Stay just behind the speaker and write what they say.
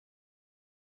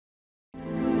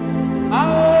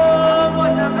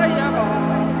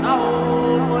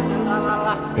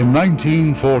In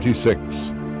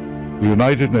 1946, the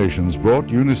United Nations brought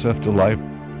UNICEF to life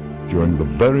during the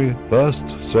very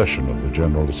first session of the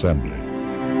General Assembly.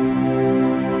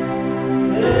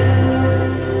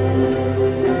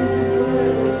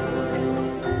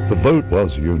 The vote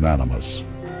was unanimous.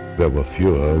 There were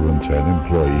fewer than 10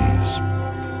 employees.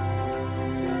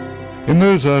 In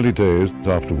those early days,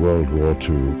 after World War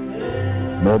II,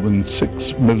 more than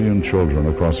 6 million children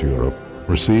across Europe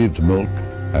received milk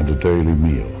and a daily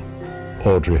meal.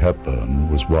 Audrey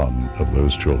Hepburn was one of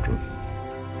those children.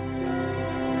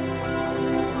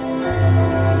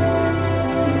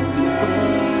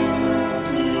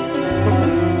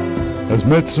 As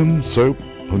medicine, soap,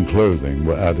 and clothing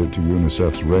were added to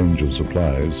UNICEF's range of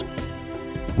supplies,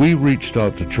 we reached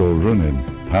out to children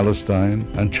in Palestine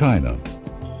and China.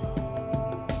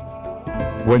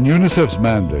 When UNICEF's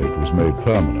mandate was made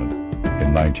permanent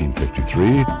in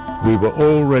 1953, we were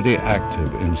already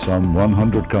active in some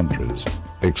 100 countries,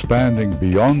 expanding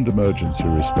beyond emergency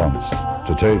response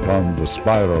to take on the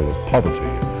spiral of poverty,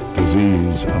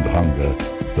 disease, and hunger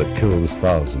that kills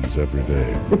thousands every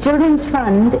day. The Children's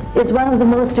Fund is one of the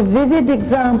most vivid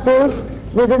examples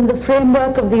within the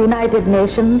framework of the United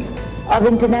Nations of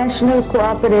international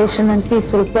cooperation and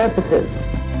peaceful purposes.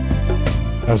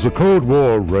 As the Cold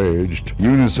War raged,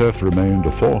 UNICEF remained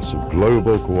a force of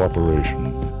global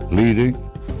cooperation, leading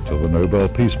to the Nobel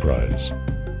Peace Prize,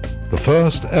 the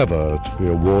first ever to be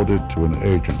awarded to an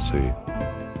agency,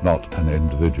 not an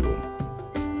individual.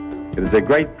 It is a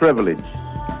great privilege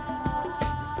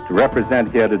to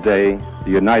represent here today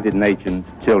the United Nations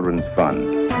Children's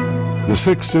Fund. The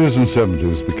 60s and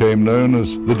 70s became known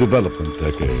as the development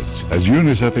decades, as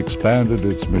UNICEF expanded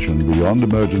its mission beyond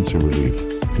emergency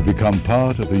relief to become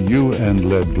part of a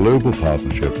UN-led global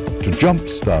partnership to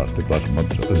jumpstart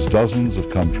development as dozens of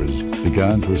countries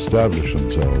began to establish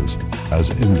themselves as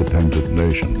independent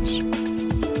nations.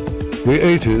 The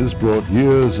 80s brought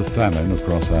years of famine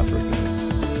across Africa.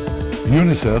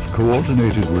 UNICEF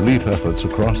coordinated relief efforts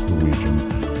across the region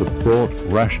that brought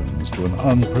rations to an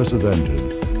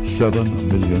unprecedented 7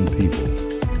 million people.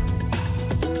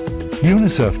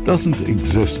 UNICEF doesn't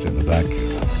exist in a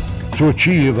vacuum. To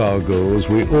achieve our goals,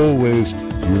 we always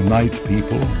unite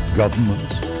people,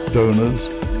 governments, donors,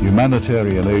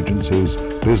 humanitarian agencies,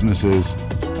 businesses,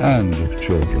 and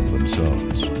children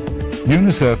themselves.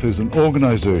 UNICEF is an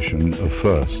organization of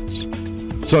firsts,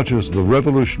 such as the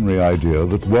revolutionary idea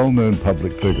that well-known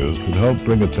public figures could help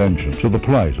bring attention to the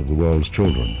plight of the world's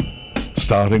children.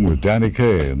 Starting with Danny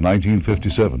Kaye in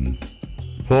 1957,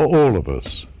 for all of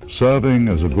us, serving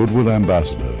as a goodwill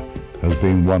ambassador has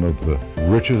been one of the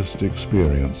richest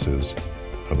experiences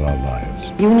of our lives.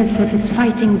 UNICEF is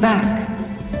fighting back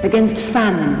against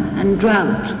famine and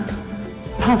drought,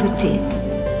 poverty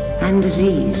and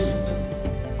disease.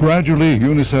 Gradually,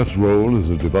 UNICEF's role as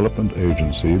a development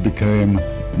agency became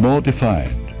more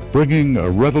defined, bringing a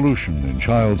revolution in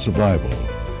child survival.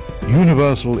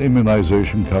 Universal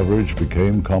immunization coverage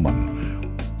became common.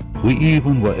 We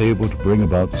even were able to bring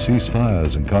about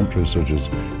ceasefires in countries such as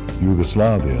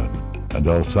Yugoslavia and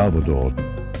El Salvador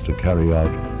to carry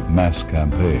out mass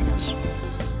campaigns.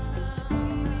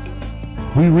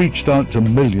 We reached out to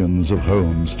millions of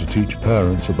homes to teach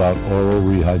parents about oral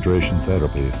rehydration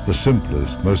therapy, the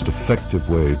simplest, most effective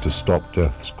way to stop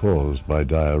deaths caused by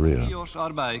diarrhea. In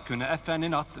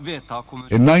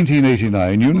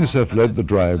 1989, UNICEF led the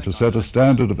drive to set a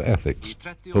standard of ethics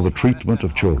for the treatment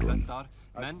of children.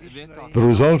 The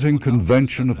resulting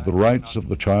Convention of the Rights of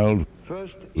the Child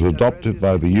was adopted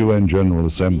by the UN General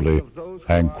Assembly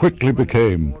and quickly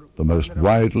became the most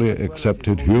widely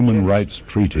accepted human rights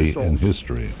treaty in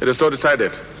history. It is so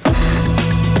decided.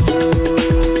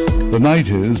 The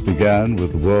 90s began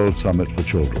with the World Summit for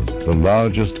Children, the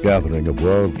largest gathering of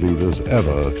world leaders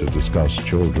ever to discuss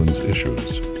children's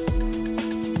issues.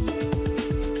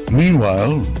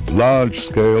 Meanwhile,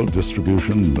 large-scale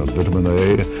distribution of vitamin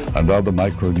A and other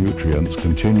micronutrients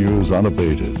continues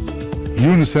unabated.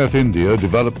 UNICEF India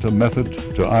developed a method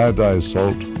to iodize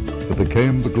salt that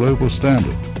became the global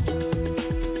standard.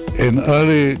 In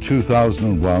early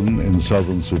 2001 in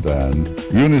southern Sudan,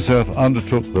 UNICEF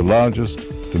undertook the largest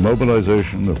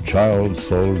demobilization of child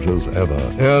soldiers ever,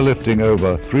 airlifting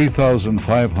over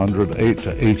 3,500 8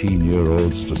 to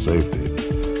 18-year-olds to safety.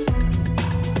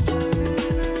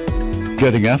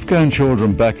 Getting Afghan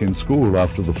children back in school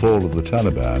after the fall of the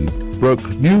Taliban broke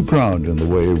new ground in the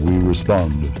way we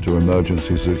respond to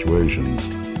emergency situations.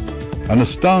 An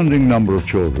astounding number of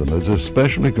children,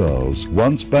 especially girls,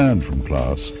 once banned from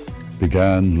class,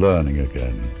 began learning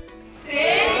again.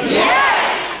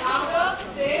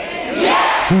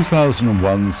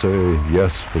 2001 Say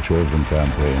Yes for Children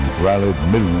campaign rallied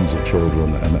millions of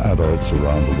children and adults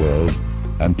around the world,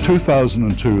 and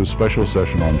 2002 Special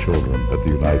Session on Children at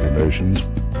the United Nations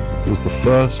was the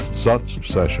first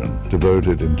such session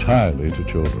devoted entirely to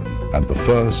children, and the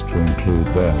first to include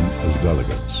them as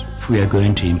delegates. If we are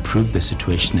going to improve the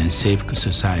situation and save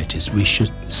societies, we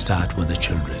should start with the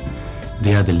children.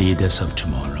 They are the leaders of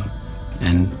tomorrow,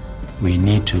 and we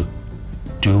need to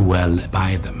do well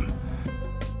by them.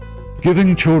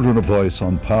 Giving children a voice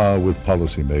on par with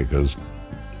policymakers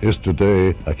is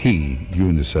today a key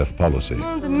UNICEF policy.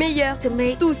 To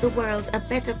make the world a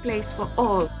better place for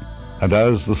all. And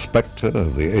as the spectre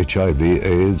of the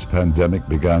HIV/AIDS pandemic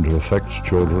began to affect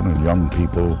children and young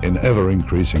people in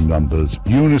ever-increasing numbers,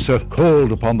 UNICEF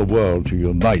called upon the world to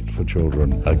unite for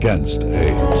children against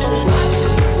AIDS.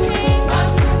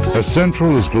 As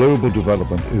central as global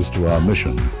development is to our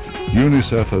mission,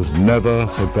 UNICEF has never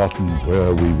forgotten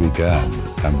where we began,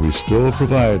 and we still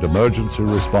provide emergency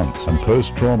response and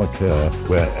post-trauma care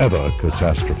wherever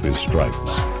catastrophe strikes.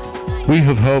 We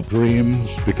have helped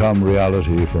dreams become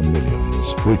reality for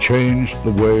millions. We changed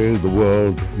the way the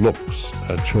world looks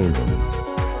at children.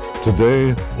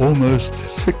 Today, almost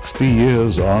 60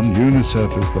 years on,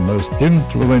 UNICEF is the most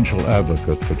influential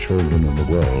advocate for children in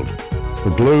the world.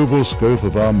 The global scope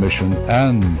of our mission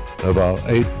and of our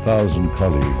 8,000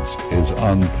 colleagues is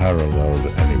unparalleled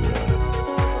anywhere.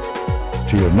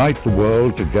 To unite the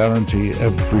world to guarantee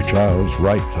every child's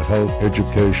right to health,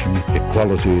 education,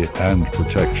 equality, and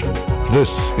protection.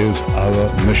 This is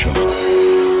our mission.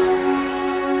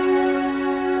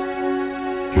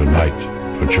 Unite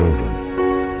for children.